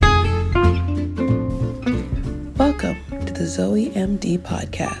Zoe MD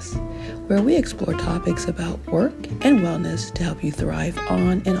podcast, where we explore topics about work and wellness to help you thrive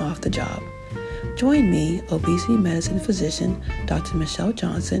on and off the job. Join me, obesity medicine physician Dr. Michelle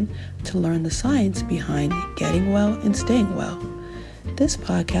Johnson, to learn the science behind getting well and staying well. This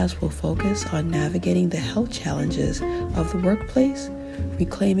podcast will focus on navigating the health challenges of the workplace,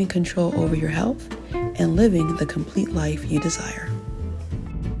 reclaiming control over your health, and living the complete life you desire.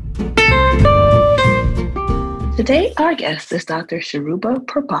 Today, our guest is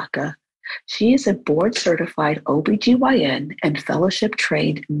Dr.Cheruba. She is a board-certified OBGYN and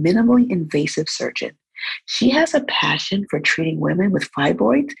fellowship-trained minimally invasive surgeon. She has a passion for treating women with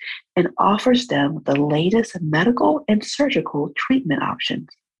fibroids and offers them the latest medical and surgical treatment options.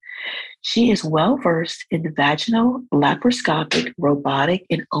 She is well-versed in vaginal, laparoscopic, robotic,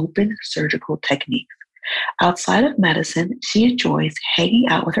 and open surgical techniques. Outside of medicine, she enjoys hanging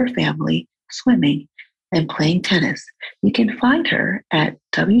out with her family, swimming, and playing tennis. You can find her at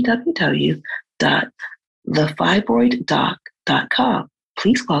www.thefibroiddoc.com.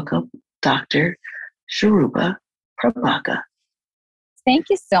 Please welcome Dr. Cheruba. Thank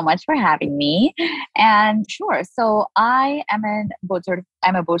you so much for having me. And sure, so I am I'm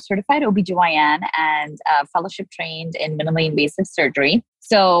a board certified OBGYN and fellowship trained in minimally invasive surgery.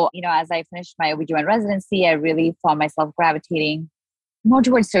 So, as I finished my OBGYN residency, I really found myself gravitating more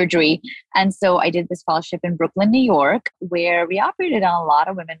towards surgery. And so I did this fellowship in Brooklyn, New York, where we operated on a lot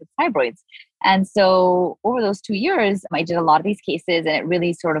of women with fibroids. And so over those 2 years, I did a lot of these cases, and it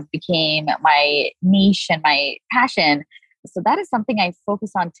really sort of became my niche and my passion. So that is something I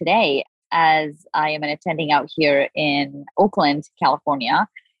focus on today, as I am an attending out here in Oakland, California.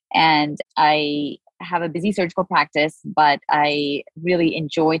 And I have a busy surgical practice, but I really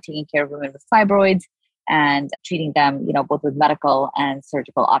enjoy taking care of women with fibroids and treating them, both with medical and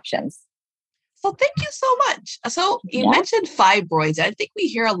surgical options. So thank you so much. So you mentioned fibroids. I think we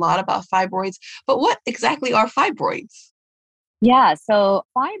hear a lot about fibroids, but what exactly are fibroids? Yeah, so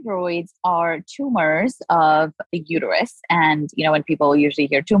fibroids are tumors of the uterus. And, when people usually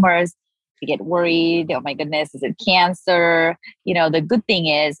hear tumors, they get worried. Oh my goodness, is it cancer? The good thing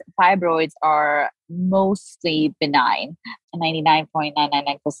is fibroids are mostly benign.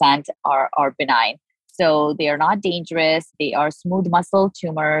 99.999% are benign. So they are not dangerous. They are smooth muscle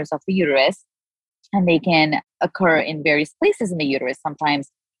tumors of the uterus, and they can occur in various places in the uterus,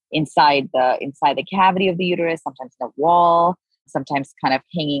 sometimes inside the cavity of the uterus, sometimes in the wall, sometimes kind of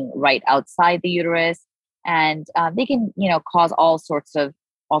hanging right outside the uterus. And they can, cause all sorts of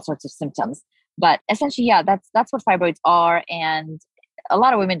symptoms. But essentially, that's what fibroids are. And a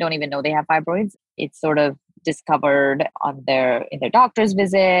lot of women don't even know they have fibroids. It's sort of discovered in their doctor's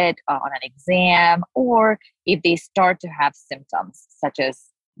visit, on an exam, or if they start to have symptoms such as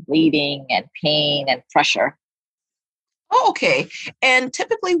bleeding and pain and pressure. Oh, okay. And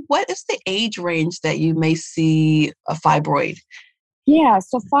typically, what is the age range that you may see a fibroid? Yeah,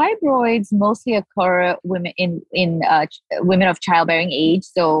 so fibroids mostly occur in women of childbearing age,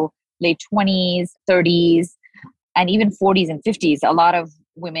 so late 20s, 30s, and even 40s and 50s. A lot of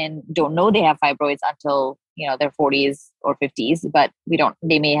women don't know they have fibroids until their 40s or 50s, but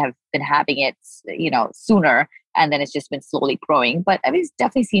they may have been having it sooner, and then it's just been slowly growing. But I've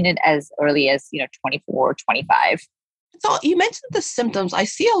definitely seen it as early as 24, 25. So you mentioned the symptoms. I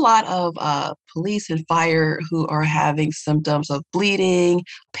see a lot of police and fire who are having symptoms of bleeding,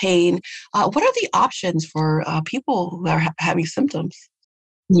 pain. What are the options for people who are having symptoms?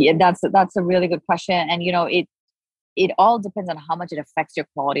 Yeah, that's a really good question. And it all depends on how much it affects your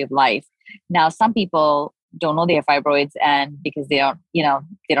quality of life. Now, some people don't know they have fibroids, and because they don't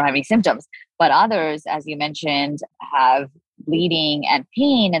have any symptoms. But others, as you mentioned, have bleeding and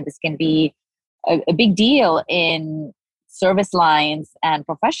pain, and this can be a big deal in service lines and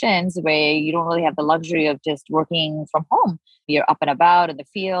professions where you don't really have the luxury of just working from home. You're up and about in the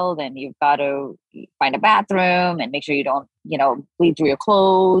field, and you've got to find a bathroom and make sure you don't, bleed through your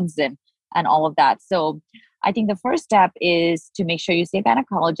clothes and all of that. So I think the first step is to make sure you see a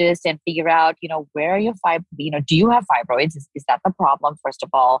gynecologist and figure out, where are your do you have fibroids? Is that the problem, first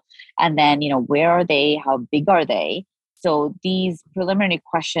of all? And then, where are they? How big are they? So these preliminary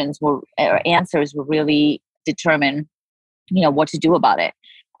questions or answers will really determine, what to do about it.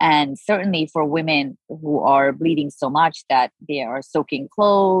 And certainly for women who are bleeding so much that they are soaking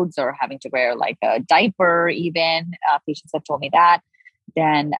clothes or having to wear like a diaper, even patients have told me that,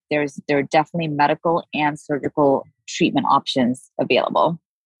 then there are definitely medical and surgical treatment options available.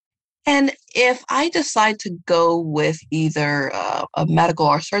 And if I decide to go with either a medical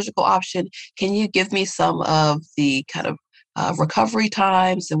or surgical option, can you give me some of the kind of recovery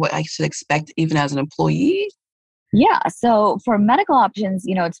times and what I should expect even as an employee? Yeah. So for medical options,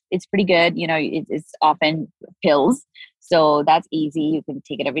 it's pretty good. It's often pills. So that's easy. You can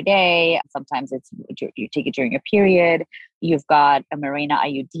take it every day. Sometimes you take it during your period. You've got a Mirena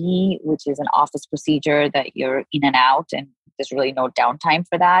IUD, which is an office procedure that you're in and out, and there's really no downtime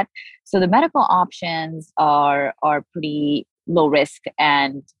for that. So the medical options are pretty low risk,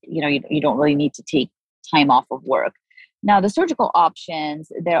 and you don't really need to take time off of work. Now the surgical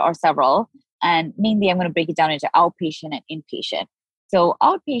options, there are several. And mainly, I'm going to break it down into outpatient and inpatient. So,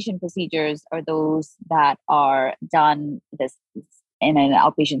 outpatient procedures are those that are done in an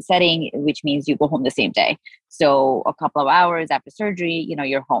outpatient setting, which means you go home the same day. So, a couple of hours after surgery,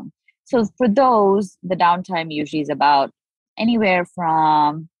 you're home. So, for those, the downtime usually is about anywhere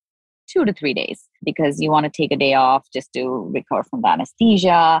from 2 to 3 days because you want to take a day off just to recover from the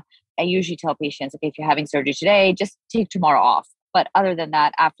anesthesia. I usually tell patients, okay, if you're having surgery today, just take tomorrow off. But other than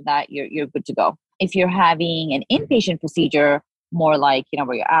that, after that, you're good to go. If you're having an inpatient procedure, more like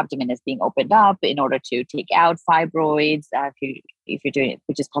where your abdomen is being opened up in order to take out fibroids, if you're doing it,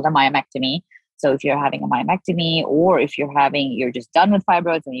 which is called a myomectomy. So if you're having a myomectomy, or if you're just done with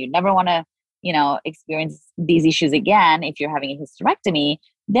fibroids and you never want to experience these issues again, if you're having a hysterectomy,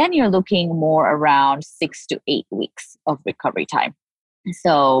 then you're looking more around 6 to 8 weeks of recovery time.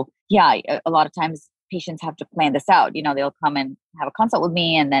 So yeah, a lot of times patients have to plan this out. They'll come and have a consult with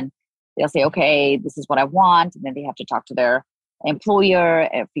me, and then they'll say, okay, this is what I want. And then they have to talk to their employer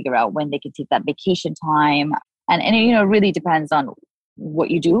and figure out when they can take that vacation time. And it really depends on what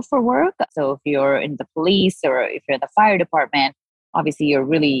you do for work. So if you're in the police or if you're in the fire department, obviously you're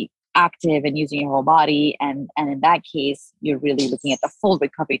really active and using your whole body. And in that case, you're really looking at the full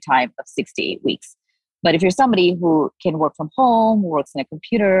recovery time of 6 to 8 weeks. But if you're somebody who can work from home, works in a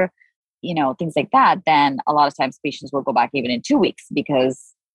computer, things like that, then a lot of times patients will go back even in 2 weeks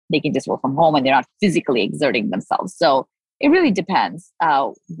because they can just work from home and they're not physically exerting themselves. So it really depends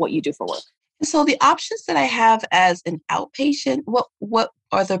what you do for work. So the options that I have as an outpatient, what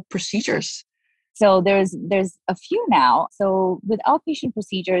are the procedures? So there's a few now. So with outpatient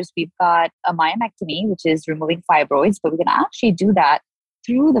procedures, we've got a myomectomy, which is removing fibroids, but we can actually do that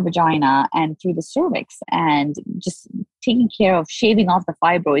through the vagina and through the cervix, and just taking care of shaving off the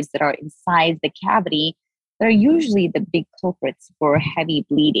fibroids that are inside the cavity that are usually the big culprits for heavy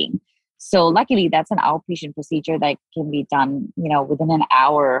bleeding. So luckily, that's an outpatient procedure that can be done, within an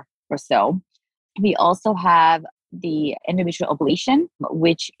hour or so. We also have the endometrial ablation,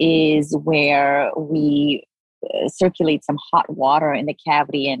 which is where we circulate some hot water in the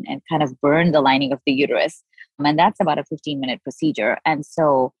cavity and kind of burn the lining of the uterus. And that's about a 15-minute procedure. And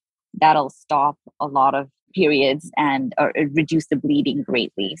so that'll stop a lot of periods and or reduce the bleeding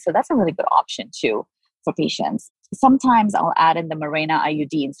greatly. So that's a really good option too for patients. Sometimes I'll add in the Mirena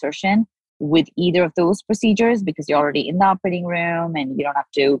IUD insertion with either of those procedures because you're already in the operating room and you don't have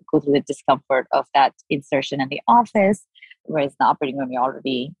to go through the discomfort of that insertion in the office. Whereas in the operating room, you're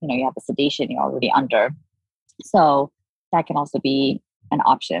already, you have the sedation, you're already under. So that can also be an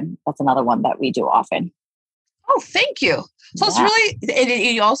option. That's another one that we do often. Oh, thank you. So It's really, and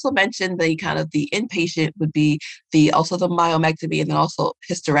you also mentioned the kind of the inpatient would be also the myomectomy and then also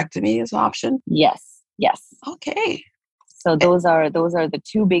hysterectomy is an option. Yes. Okay. So those are the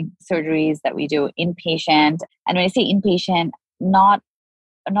two big surgeries that we do inpatient. And when I say inpatient, not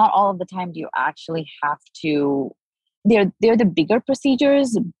all of the time do you actually have to. They're the bigger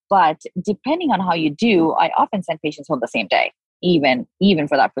procedures, but depending on how you do, I often send patients home the same day, even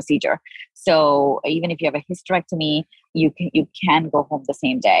for that procedure. So even if you have a hysterectomy, you can go home the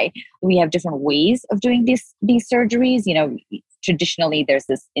same day. We have different ways of doing these surgeries. Traditionally there's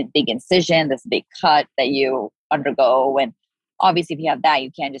this big incision, this big cut that you undergo. And obviously if you have that,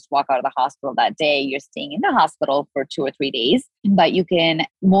 you can't just walk out of the hospital that day. You're staying in the hospital for 2 or 3 days. But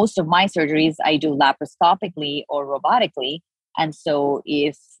most of my surgeries, I do laparoscopically or robotically. And so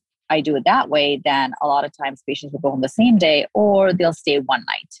if I do it that way, then a lot of times patients will go home the same day or they'll stay one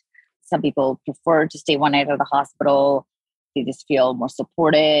night. Some people prefer to stay one night at the hospital. They just feel more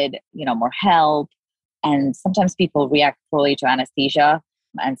supported, more help. And sometimes people react poorly to anesthesia.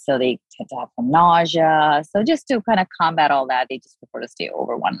 And so they tend to have some nausea. So just to kind of combat all that, they just prefer to stay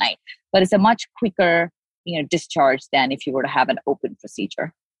over one night. But it's a much quicker, discharge than if you were to have an open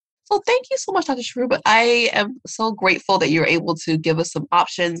procedure. So thank you so much, Dr. Cheruba. I am so grateful that you're able to give us some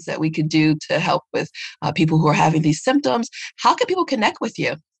options that we could do to help with people who are having these symptoms. How can people connect with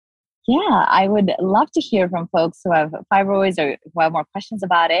you? Yeah, I would love to hear from folks who have fibroids or who have more questions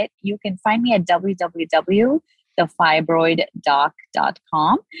about it. You can find me at www.drcheruba.com.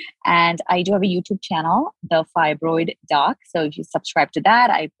 thefibroiddoc.com. And I do have a YouTube channel, The Fibroid Doc. So if you subscribe to that,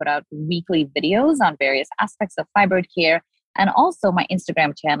 I put out weekly videos on various aspects of fibroid care, and also my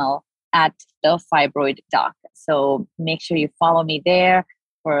Instagram channel at The Fibroid Doc. So make sure you follow me there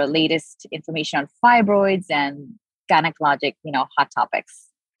for latest information on fibroids and gynecologic, hot topics.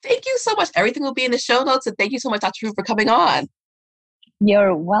 Thank you so much. Everything will be in the show notes. And thank you so much, Dr. Cheruba, for coming on.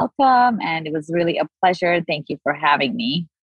 You're welcome. And it was really a pleasure. Thank you for having me.